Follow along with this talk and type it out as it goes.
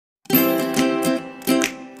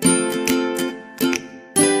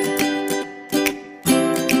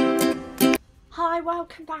Hi,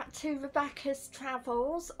 welcome back to Rebecca's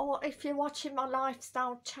Travels, or if you're watching my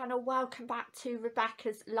lifestyle channel, welcome back to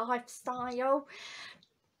Rebecca's Lifestyle.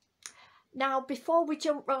 Now, before we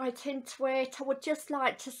jump right into it, I would just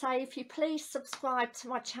like to say, if you please subscribe to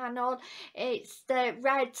my channel. It's the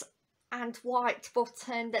red and white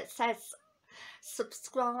button that says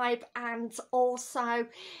subscribe, and also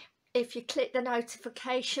if you click the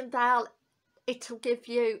notification bell, it'll give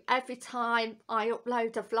you every time I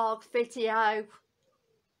upload a vlog video,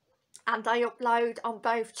 and I upload on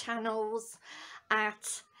both channels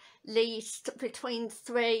at least between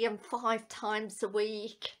 3 and 5 times a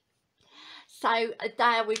week. So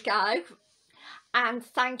there we go, and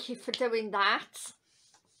thank you for doing that.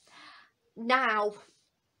 Now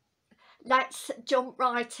let's jump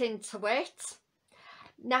right into it.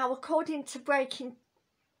 Now, according to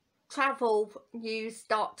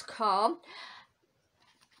breakingtravelnews.com,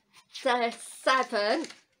 the 7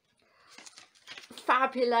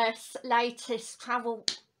 fabulous latest travel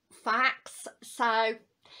facts. So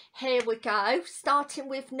here we go, starting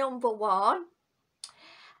with number 1.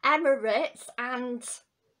 Emirates and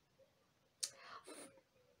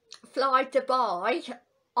Fly Dubai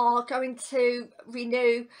are going to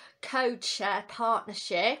renew code-share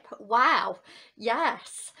partnership. Wow,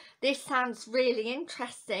 yes, this sounds really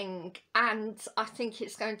interesting, and I think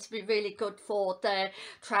it's going to be really good for the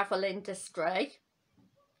travel industry,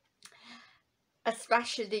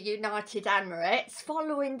 especially the United Emirates,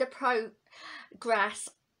 following the progress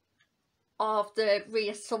of the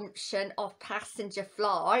reassumption of passenger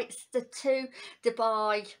flights. The 2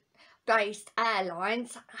 Dubai-based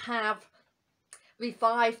airlines have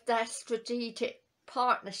revived their strategic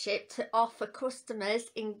partnership to offer customers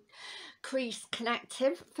increased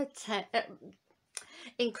connectivity.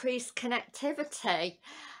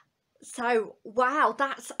 So wow,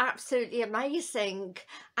 that's absolutely amazing.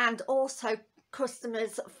 And also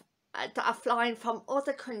customers that are flying from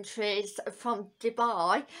other countries, from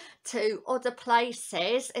Dubai to other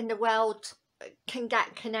places in the world, can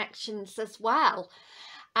get connections as well.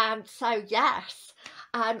 So yes,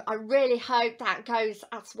 I really hope that goes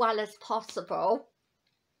as well as possible,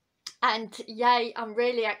 and yay, I'm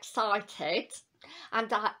really excited.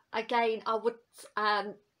 And again, I would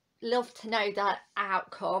love to know the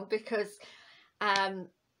outcome, because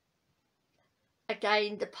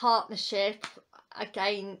again, the partnership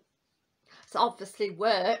again, it's obviously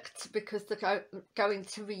worked, because they're going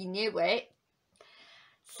to renew it.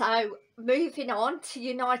 So moving on to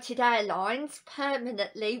United Airlines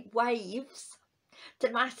permanently waives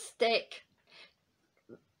domestic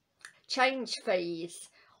change fees.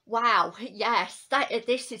 Wow, yes,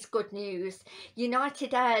 this is good news.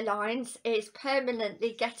 United Airlines is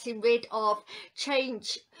permanently getting rid of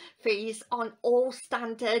change fees on all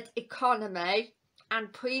standard economy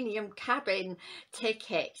and premium cabin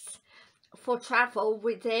tickets for travel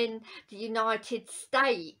within the United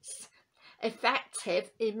States, effective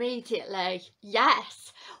immediately.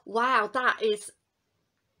 Yes, wow, that is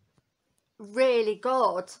really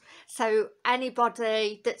good. So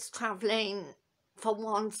anybody that's travelling from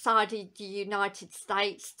one side of the United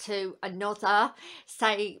States to another,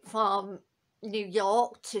 say from New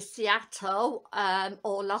York to Seattle,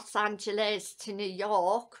 or Los Angeles to New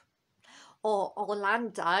York or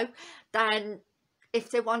Orlando, then if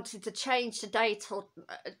they wanted to change the date or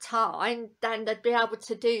time, then they'd be able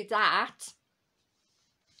to do that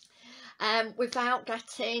without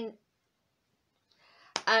getting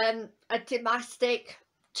a domestic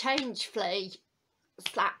change fee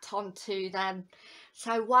slapped onto them.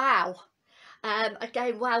 So wow,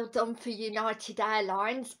 again, well done for United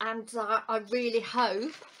Airlines, and I really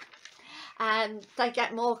hope they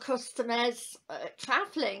get more customers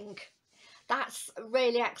travelling. That's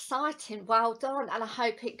really exciting, well done, and I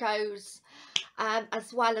hope it goes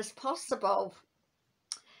as well as possible.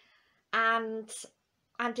 And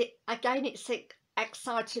it again, it's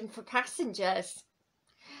exciting for passengers.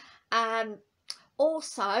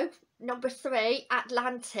 Also, number 3,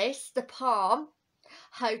 Atlantis, the Palm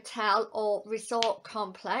Hotel or Resort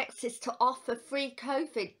Complex, is to offer free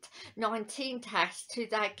COVID-19 tests to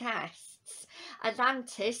their guests.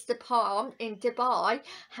 Atlantis, the Palm in Dubai,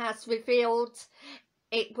 has revealed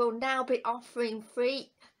it will now be offering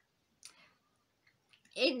free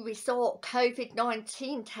in-resort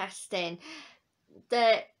COVID-19 testing.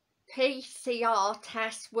 The PCR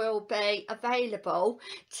test will be available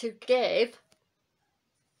to give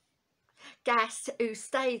guests who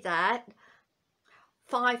stay there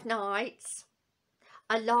 5 nights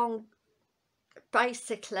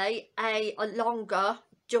basically a longer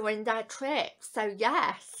during their trip. So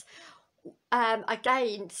yes,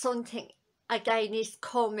 again, something again is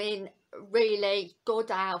coming really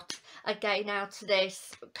good out of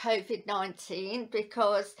this COVID-19,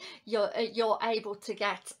 because you're able to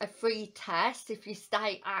get a free test if you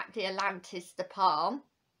stay at the Atlantis de Palm.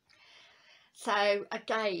 So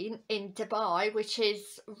again, in Dubai, which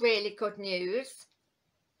is really good news.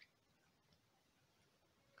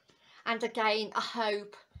 And again, I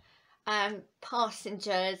hope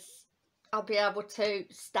passengers will be able to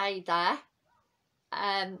stay there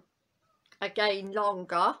again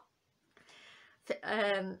longer,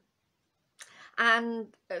 and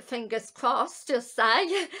fingers crossed, just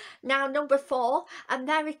say. Now, number 4,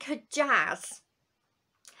 America Jazz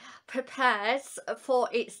prepares for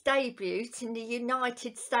its debut in the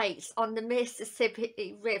United States on the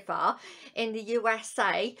Mississippi River in the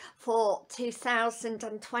USA for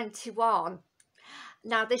 2021.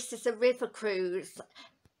 Now, this is a river cruise.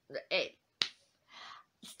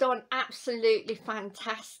 It's done absolutely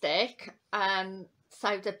fantastic.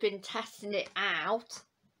 So they've been testing it out,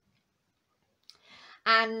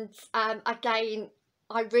 and again,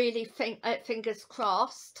 I really think, fingers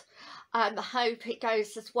crossed, I hope it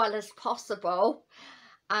goes as well as possible,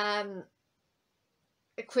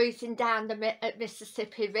 cruising down the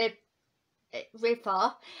Mississippi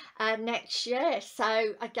River next year.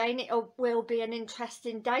 So again, it will be an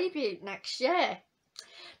interesting debut next year.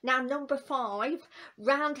 Now, number 5,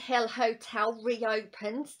 Round Hill Hotel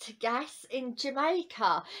reopens to guests in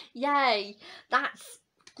Jamaica. Yay, that's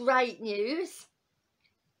great news.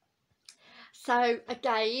 So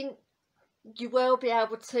again, you will be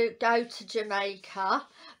able to go to Jamaica,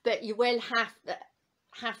 but you will have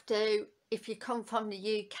to, if you come from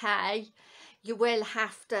the UK, you will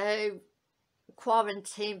have to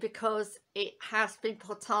quarantine, because it has been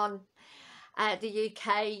put on the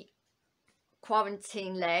UK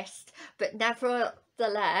quarantine list. But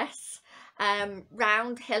nevertheless,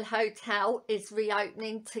 Round Hill Hotel is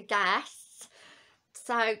reopening to guests,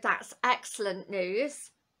 so that's excellent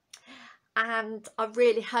news, and I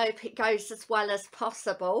really hope it goes as well as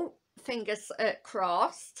possible, fingers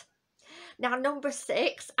crossed. Now, number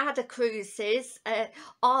 6, Ada Cruises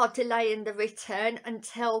are delaying the return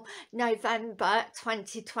until November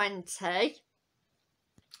 2020.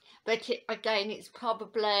 But again, it's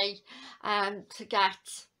probably to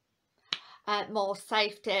get more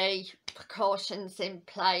safety precautions in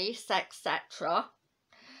place, etc.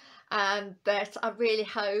 But I really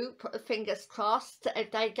hope, fingers crossed,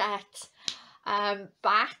 if they get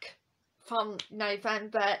back from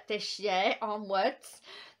November this year onwards.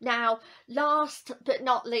 Now, last but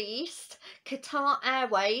not least, Qatar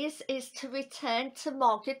Airways is to return to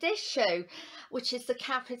Mogadishu, which is the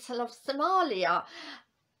capital of Somalia,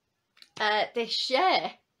 this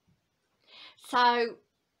year. So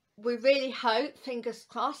we really hope, fingers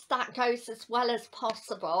crossed, that goes as well as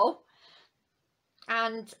possible,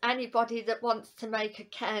 and anybody that wants to make a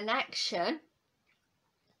connection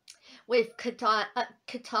with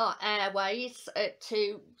Qatar Airways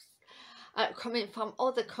to coming from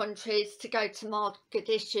other countries to go to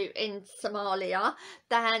Mogadishu in Somalia,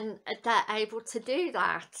 then they're able to do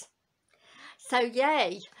that. So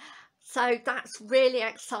yay. So that's really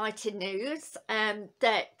exciting news,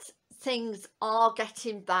 that things are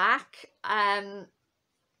getting back. And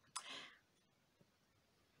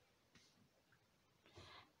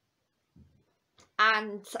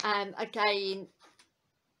again,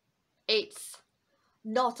 it's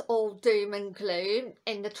not all doom and gloom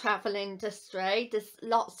in the travel industry. There's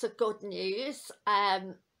lots of good news,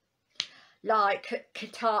 like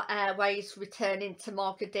Qatar Airways returning to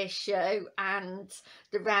Mogadishu, and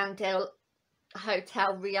the Round Hill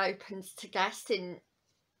Hotel reopens to guests in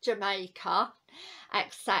Jamaica,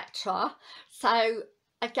 etc. So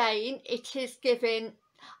again, it is giving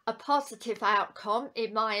a positive outcome,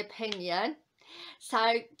 in my opinion.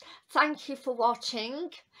 So thank you for watching.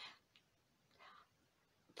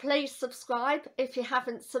 Please subscribe if you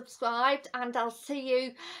haven't subscribed, and I'll see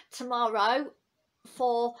you tomorrow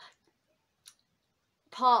for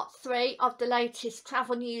part 3 of the latest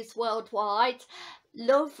travel news worldwide.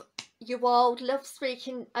 Love you all, love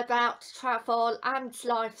speaking about travel and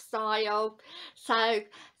lifestyle. So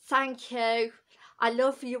thank you. I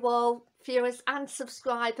love you all, viewers and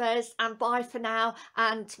subscribers, and bye for now,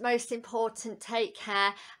 and most important, take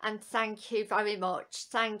care, and thank you very much.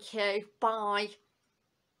 Thank you. Bye.